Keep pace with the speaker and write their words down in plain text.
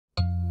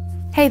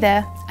Hey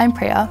there, I'm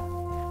Priya.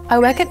 I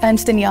work at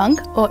Ernst Young,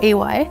 or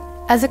EY,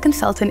 as a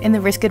consultant in the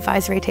risk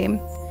advisory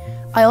team.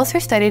 I also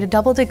studied a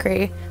double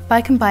degree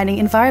by combining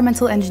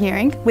environmental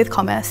engineering with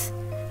commerce.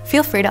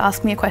 Feel free to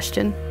ask me a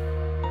question.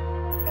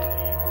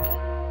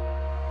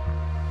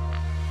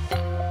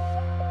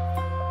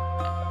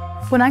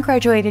 When I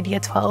graduated year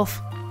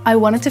 12, I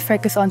wanted to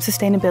focus on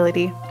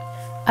sustainability.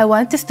 I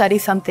wanted to study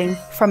something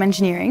from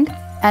engineering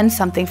and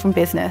something from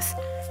business,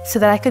 so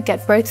that I could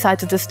get both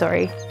sides of the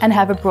story and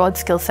have a broad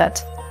skill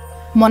set.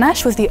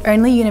 Monash was the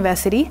only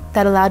university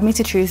that allowed me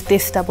to choose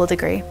this double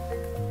degree.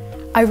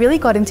 I really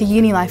got into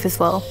uni life as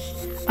well.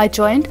 I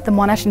joined the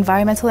Monash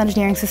Environmental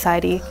Engineering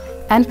Society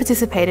and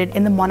participated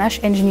in the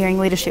Monash Engineering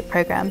Leadership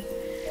Program.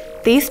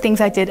 These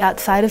things I did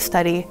outside of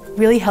study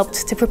really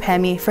helped to prepare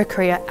me for a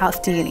career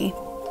after uni.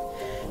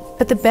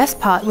 But the best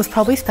part was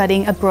probably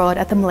studying abroad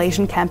at the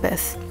Malaysian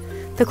campus.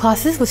 The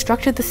classes were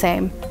structured the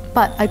same,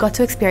 but I got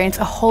to experience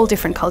a whole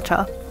different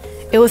culture.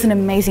 It was an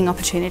amazing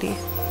opportunity.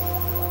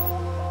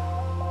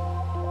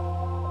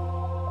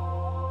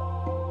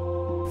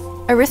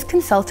 A risk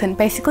consultant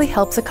basically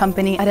helps a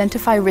company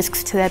identify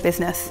risks to their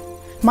business.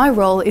 My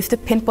role is to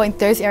pinpoint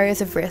those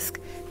areas of risk,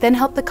 then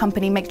help the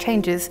company make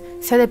changes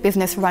so their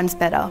business runs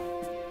better.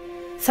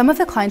 Some of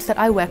the clients that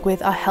I work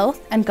with are health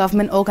and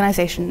government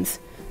organisations,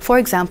 for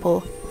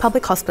example,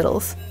 public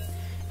hospitals.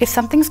 If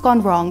something's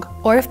gone wrong,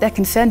 or if they're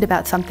concerned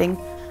about something,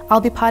 I'll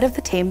be part of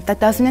the team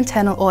that does an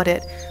internal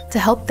audit to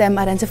help them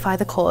identify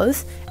the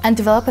cause and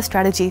develop a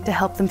strategy to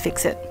help them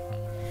fix it.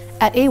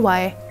 At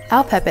EY,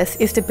 our purpose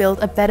is to build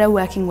a better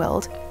working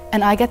world,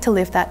 and I get to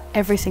live that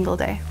every single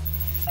day.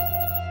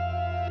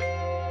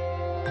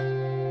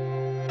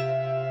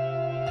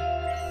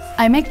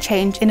 I make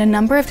change in a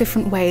number of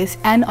different ways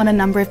and on a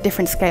number of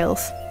different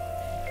scales.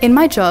 In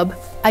my job,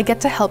 I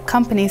get to help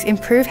companies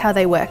improve how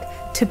they work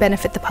to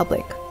benefit the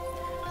public.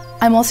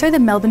 I'm also the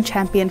Melbourne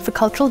Champion for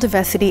Cultural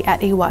Diversity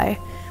at EY,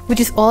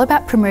 which is all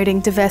about promoting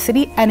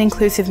diversity and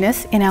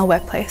inclusiveness in our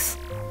workplace.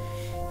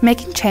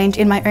 Making change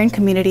in my own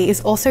community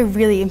is also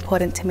really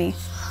important to me.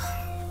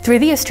 Through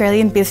the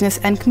Australian Business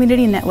and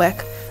Community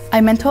Network, I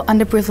mentor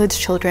underprivileged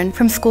children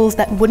from schools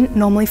that wouldn't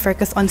normally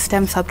focus on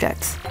STEM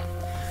subjects.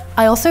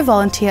 I also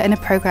volunteer in a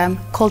program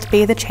called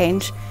Be the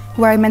Change,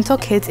 where I mentor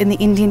kids in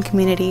the Indian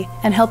community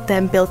and help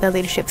them build their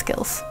leadership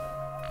skills.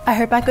 I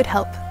hope I could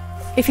help.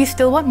 If you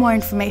still want more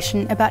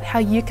information about how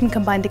you can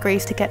combine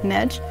degrees to get an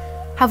edge,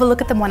 have a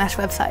look at the Monash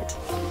website.